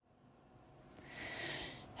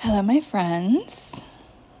Hello, my friends.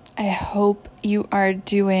 I hope you are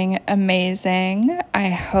doing amazing. I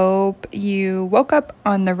hope you woke up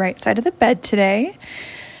on the right side of the bed today.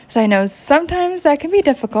 So I know sometimes that can be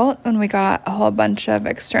difficult when we got a whole bunch of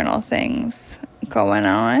external things going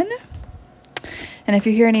on. And if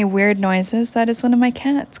you hear any weird noises, that is one of my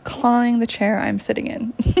cats clawing the chair I'm sitting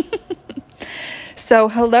in. So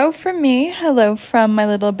hello from me. Hello from my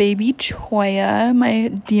little baby Choya, my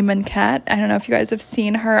demon cat. I don't know if you guys have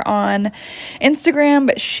seen her on Instagram,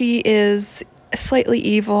 but she is slightly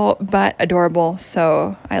evil but adorable,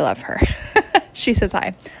 so I love her. She says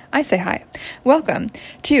hi. I say hi. Welcome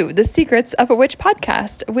to the Secrets of a Witch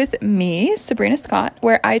podcast with me, Sabrina Scott,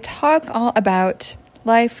 where I talk all about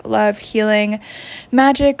life, love, healing,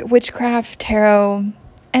 magic, witchcraft, tarot,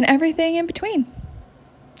 and everything in between.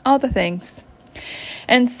 All the things.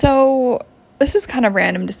 And so this is kind of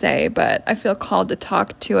random to say, but I feel called to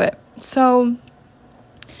talk to it. So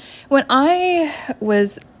when I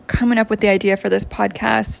was coming up with the idea for this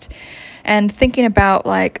podcast and thinking about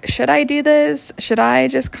should I do this? Should I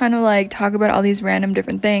just kind of talk about all these random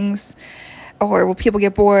different things? Or will people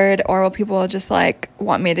get bored? Or will people just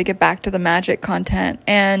want me to get back to the magic content?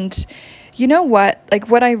 And you know what?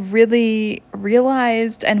 What I really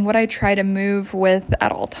realized and what I try to move with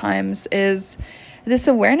at all times is this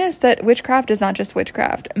awareness that witchcraft is not just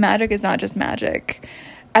witchcraft. Magic is not just magic.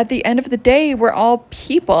 At the end of the day, we're all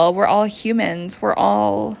people. We're all humans. We're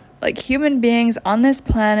all human beings on this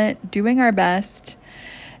planet doing our best.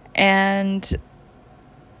 And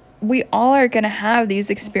we all are going to have these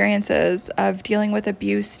experiences of dealing with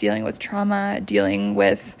abuse, dealing with trauma, dealing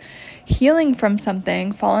with healing from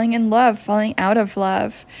something, falling in love, falling out of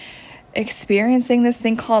love, experiencing this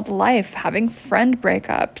thing called life, having friend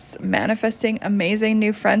breakups, manifesting amazing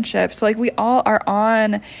new friendships. We all are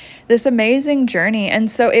on this amazing journey.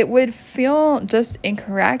 And so it would feel just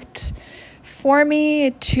incorrect for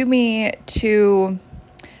me to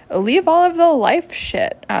leave all of the life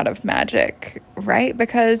shit out of magic, right?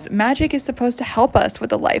 Because magic is supposed to help us with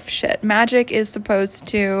the life shit. Magic is supposed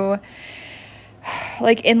to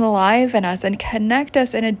enliven us and connect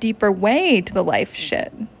us in a deeper way to the life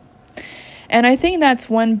shit. And I think that's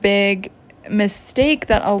one big mistake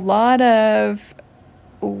that a lot of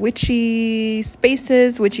witchy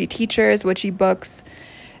spaces, witchy teachers, witchy books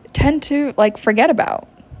tend to forget about.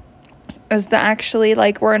 Is that actually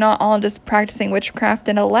we're not all just practicing witchcraft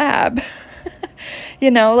in a lab.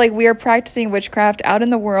 We are practicing witchcraft out in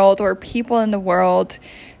the world, or people in the world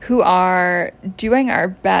who are doing our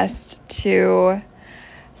best to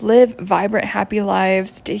live vibrant, happy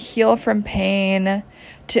lives, to heal from pain,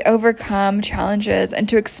 to overcome challenges, and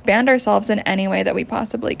to expand ourselves in any way that we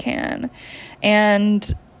possibly can.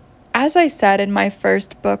 And as I said in my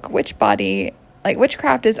first book, Witch Body,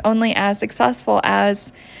 witchcraft is only as successful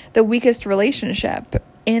as the weakest relationship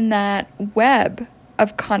in that web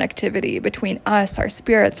of connectivity between us, our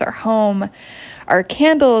spirits, our home, our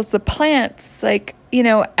candles, the plants,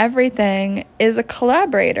 everything is a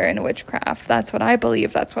collaborator in witchcraft. That's what I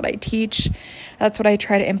believe. That's what I teach. That's what I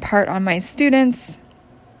try to impart on my students.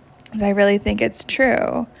 I really think it's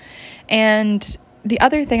true. And the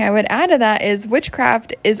other thing I would add to that is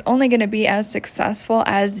witchcraft is only going to be as successful,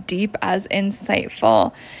 as deep, as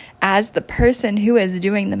insightful as the person who is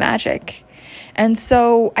doing the magic. And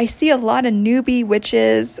so I see a lot of newbie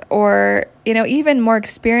witches, or, even more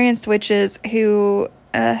experienced witches who,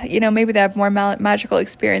 maybe they have more magical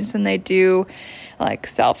experience than they do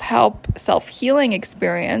self-help, self-healing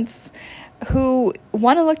experience, who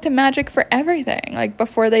want to look to magic for everything.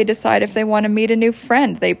 Before they decide if they want to meet a new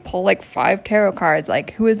friend, they pull 5 tarot cards.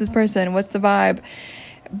 Who is this person? What's the vibe?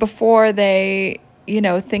 Before they,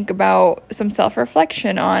 think about some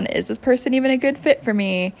self-reflection on, is this person even a good fit for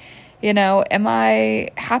me? Am I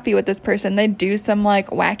happy with this person? They do some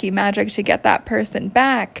wacky magic to get that person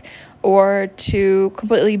back, or to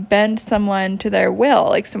completely bend someone to their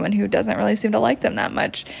will, someone who doesn't really seem to like them that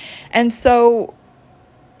much. And so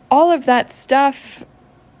all of that stuff,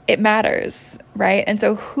 it matters, right? And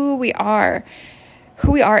so who we are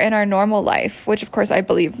in our normal life, which of course I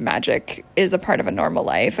believe magic is a part of a normal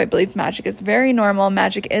life. I believe magic is very normal.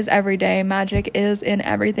 Magic is everyday. Magic is in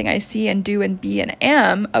everything I see and do and be and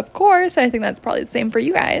am, of course. And I think that's probably the same for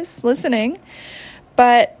you guys listening.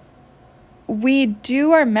 But we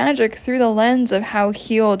do our magic through the lens of how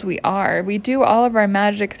healed we are. We do all of our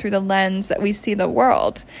magic through the lens that we see the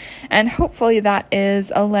world. And hopefully that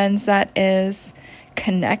is a lens that is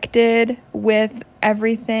connected with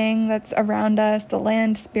everything that's around us, the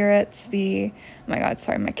land spirits, oh my God,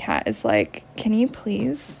 sorry, my cat is can you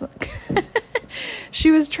please?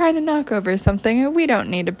 She was trying to knock over something. We don't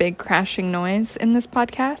need a big crashing noise in this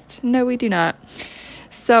podcast. No, we do not.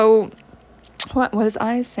 So, what was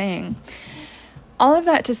I saying? All of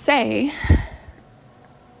that to say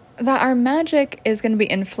that our magic is going to be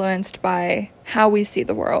influenced by how we see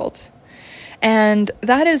the world. And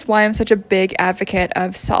that is why I'm such a big advocate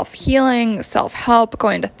of self-healing, self-help,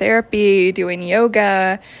 going to therapy, doing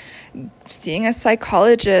yoga, seeing a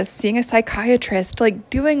psychologist, seeing a psychiatrist,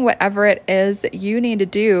 like doing whatever it is that you need to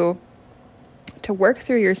do to work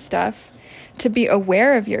through your stuff, to be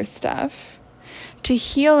aware of your stuff, to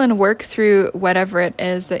heal and work through whatever it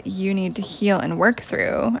is that you need to heal and work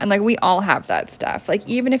through. And like, we all have that stuff. Like,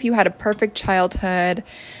 even if you had a perfect childhood,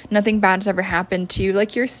 nothing bad has ever happened to you,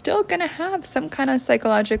 like, you're still gonna have some kind of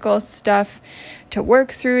psychological stuff to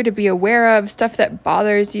work through, to be aware of, stuff that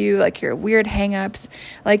bothers you, like your weird hangups.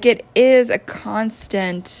 Like, it is a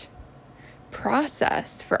constant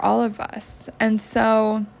process for all of us. And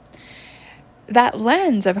so that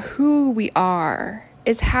lens of who we are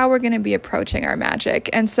is how we're going to be approaching our magic.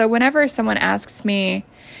 And so whenever someone asks me,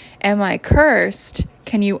 am I cursed?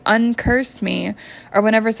 Can you uncurse me? Or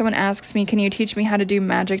whenever someone asks me, can you teach me how to do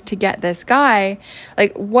magic to get this guy?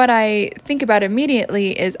 Like, what I think about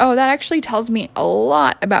immediately is, oh, that actually tells me a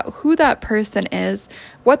lot about who that person is,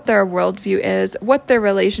 what their worldview is, what their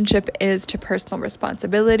relationship is to personal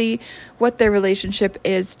responsibility, what their relationship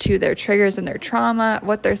is to their triggers and their trauma,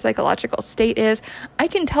 what their psychological state is. I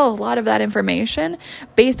can tell a lot of that information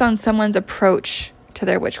based on someone's approach to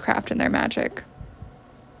their witchcraft and their magic.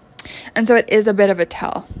 And so it is a bit of a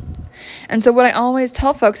tell. And so what I always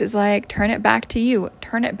tell folks is like, turn it back to you.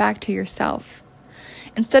 Turn it back to yourself.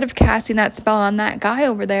 Instead of casting that spell on that guy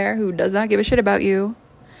over there who does not give a shit about you,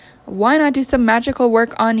 why not do some magical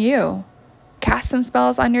work on you? Cast some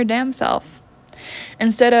spells on your damn self.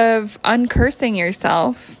 Instead of uncursing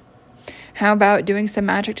yourself, how about doing some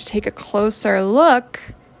magic to take a closer look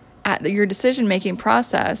at your decision-making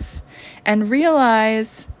process and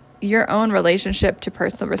realize your own relationship to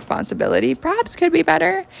personal responsibility perhaps could be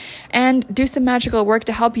better, and do some magical work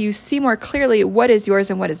to help you see more clearly what is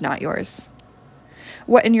yours and what is not yours.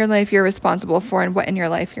 What in your life you're responsible for and what in your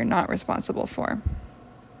life you're not responsible for.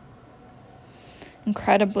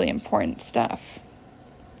 Incredibly important stuff.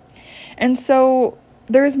 And so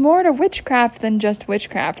there's more to witchcraft than just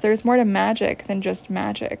witchcraft. There's more to magic than just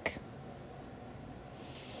magic.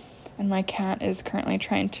 And my cat is currently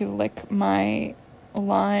trying to lick my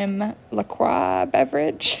lime LaCroix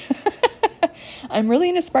beverage. I'm really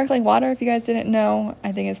into sparkling water, if you guys didn't know.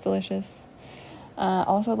 I think it's delicious.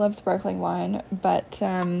 Also love sparkling wine, but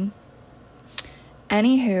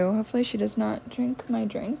anywho, hopefully she does not drink my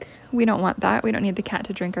drink. We don't want that. We don't need the cat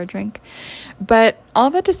to drink our drink. But all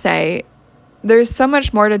that to say, there's so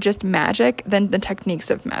much more to just magic than the techniques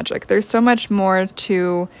of magic. There's so much more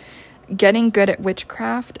to getting good at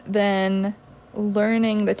witchcraft than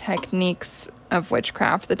learning the techniques of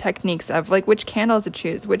witchcraft, the techniques of like which candles to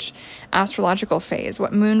choose, which astrological phase,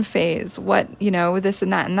 what moon phase, what, this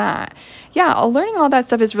and that and that. Yeah, learning all that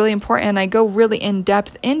stuff is really important. I go really in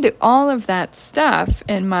depth into all of that stuff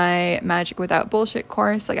in my Magic Without Bullshit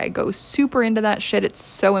course. Like, I go super into that shit. It's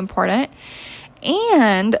so important.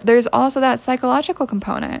 And there's also that psychological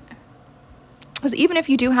component. Because even if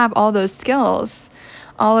you do have all those skills,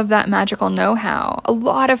 all of that magical know-how, a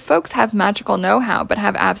lot of folks have magical know-how but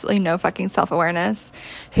have absolutely no fucking self-awareness,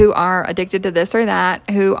 who are addicted to this or that,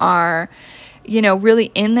 who are,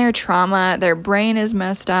 really in their trauma, their brain is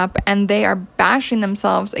messed up, and they are bashing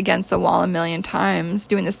themselves against the wall a million times,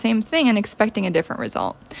 doing the same thing and expecting a different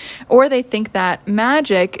result. Or they think that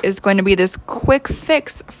magic is going to be this quick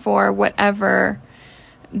fix for whatever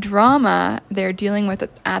drama they're dealing with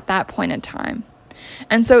at that point in time.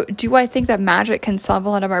 And so, do I think that magic can solve a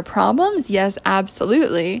lot of our problems? Yes,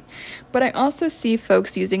 absolutely. But I also see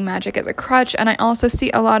folks using magic as a crutch, and I also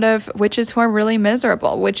see a lot of witches who are really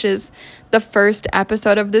miserable, which is the first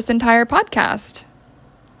episode of this entire podcast.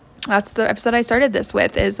 That's the episode I started this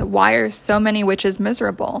with, is why are so many witches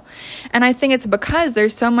miserable? And I think it's because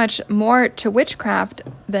there's so much more to witchcraft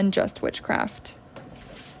than just witchcraft.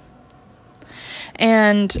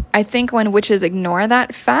 And I think when witches ignore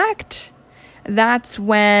that fact, that's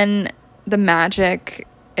when the magic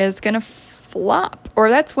is going to flop. Or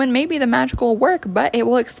that's when maybe the magic will work, but it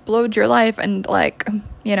will explode your life and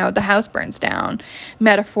the house burns down,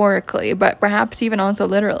 metaphorically, but perhaps even also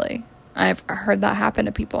literally. I've heard that happen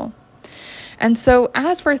to people. And so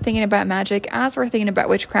as we're thinking about magic, as we're thinking about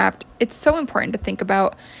witchcraft, it's so important to think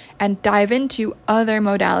about and dive into other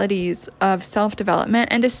modalities of self-development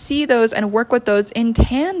and to see those and work with those in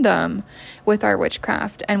tandem with our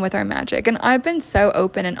witchcraft and with our magic. And I've been so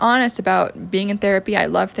open and honest about being in therapy. I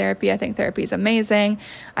love therapy. I think therapy is amazing.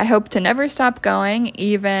 I hope to never stop going,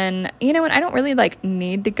 even, and I don't really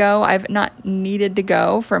need to go. I've not needed to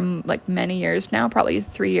go for many years now, probably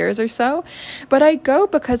 3 years or so. But I go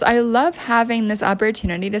because I love having this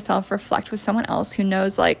opportunity to self-reflect with someone else who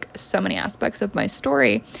knows so many aspects of my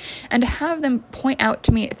story, and to have them point out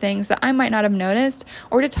to me things that I might not have noticed,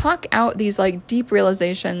 or to talk out these deep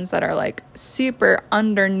realizations that are super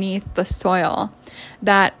underneath the soil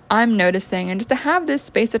that I'm noticing, and just to have this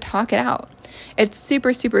space to talk it out. It's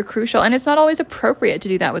super, super crucial. And it's not always appropriate to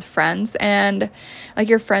do that with friends. And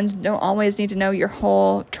your friends don't always need to know your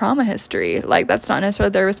whole trauma history. That's not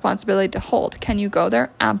necessarily their responsibility to hold. Can you go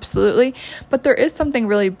there? Absolutely. But there is something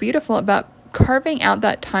really beautiful about carving out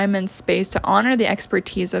that time and space to honor the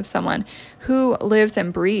expertise of someone who lives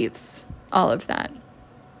and breathes all of that.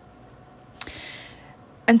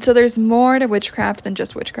 And so there's more to witchcraft than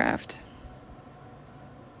just witchcraft.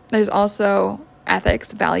 There's also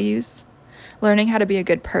ethics, values, learning how to be a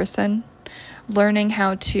good person, learning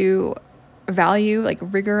how to value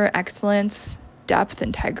rigor, excellence, depth,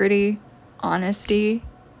 integrity, honesty.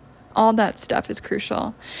 All that stuff is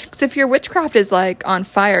crucial. Because if your witchcraft is on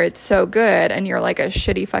fire, it's so good, and you're a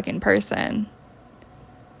shitty fucking person,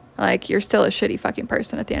 you're still a shitty fucking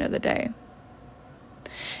person at the end of the day.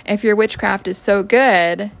 If your witchcraft is so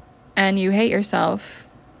good and you hate yourself,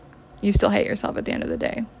 you still hate yourself at the end of the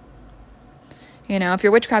day. If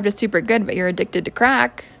your witchcraft is super good, but you're addicted to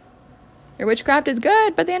crack, your witchcraft is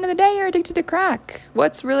good, but at the end of the day, you're addicted to crack.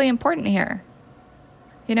 What's really important here?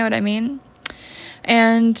 You know what I mean?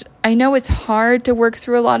 And I know it's hard to work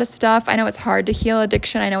through a lot of stuff. I know it's hard to heal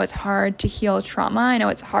addiction. I know it's hard to heal trauma. I know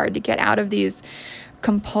it's hard to get out of these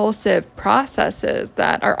compulsive processes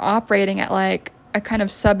that are operating at a kind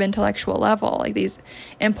of sub-intellectual level, these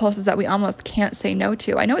impulses that we almost can't say no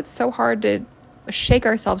to. I know it's so hard to shake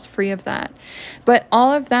ourselves free of that. But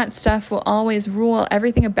all of that stuff will always rule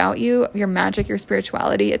everything about you, your magic, your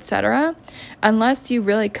spirituality, etc., unless you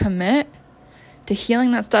really commit to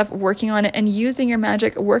healing that stuff, working on it, and using your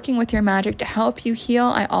magic, working with your magic to help you heal.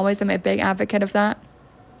 I always am a big advocate of that.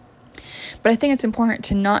 But I think it's important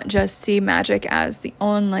to not just see magic as the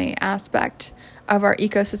only aspect of our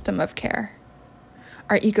ecosystem of care,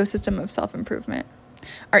 our ecosystem of self-improvement,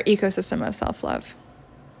 our ecosystem of self-love.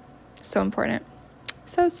 So important.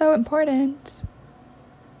 So important.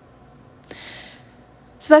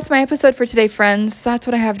 So that's my episode for today, friends. That's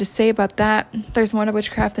what I have to say about that. There's more to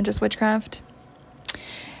witchcraft than just witchcraft.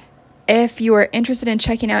 If you are interested in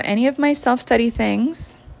checking out any of my self-study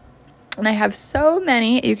things, and I have so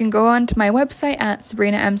many, you can go on to my website at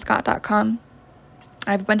sabrinamscott.com.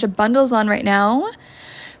 I have a bunch of bundles on right now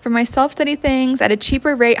for my self-study things at a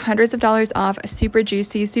cheaper rate, hundreds of dollars off, super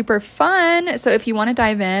juicy, super fun. So if you want to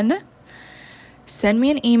dive in, send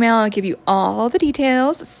me an email. I'll give you all the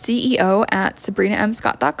details,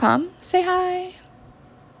 ceo@sabrinamscott.com. Say hi.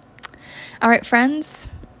 All right, friends.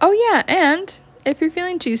 Oh, yeah, and if you're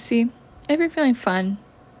feeling juicy, if you're feeling fun,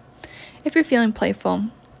 if you're feeling playful,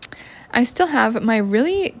 I still have my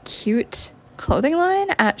really cute clothing line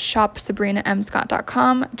at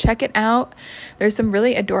shopsabrinamscott.com. Check it out. There's some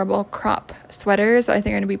really adorable crop sweaters that I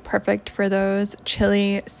think are going to be perfect for those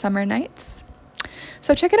chilly summer nights.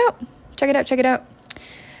 So check it out. Check it out.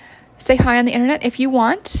 Say hi on the internet if you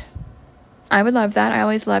want. I would love that. I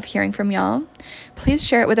always love hearing from y'all. Please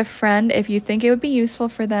share it with a friend if you think it would be useful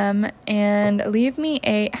for them, and leave me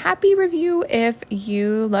a happy review if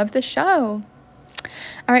you love the show.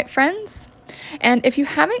 All right, friends. And if you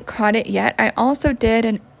haven't caught it yet, I also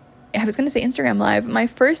did Instagram Live, my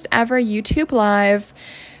first ever YouTube Live,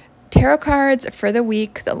 tarot cards for the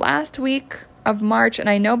week, the last week of March. And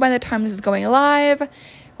I know by the time this is going live,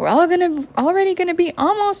 we're already gonna be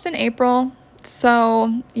almost in April.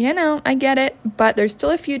 So, I get it, but there's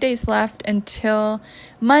still a few days left until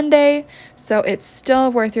Monday, so it's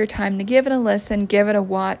still worth your time to give it a listen, give it a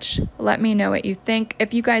watch. Let me know what you think.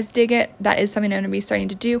 If you guys dig it, that is something I'm going to be starting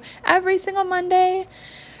to do every single Monday,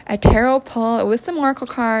 a tarot pull with some oracle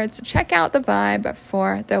cards. Check out the vibe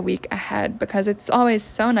for the week ahead, because it's always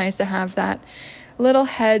so nice to have that little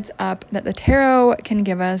heads up that the tarot can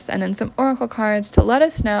give us, and then some oracle cards to let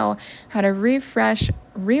us know how to refresh,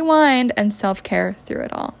 rewind, and self-care through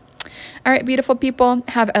it all. All right, beautiful people,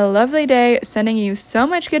 have a lovely day. Sending you so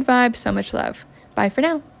much good vibes, so much love. Bye for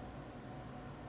now.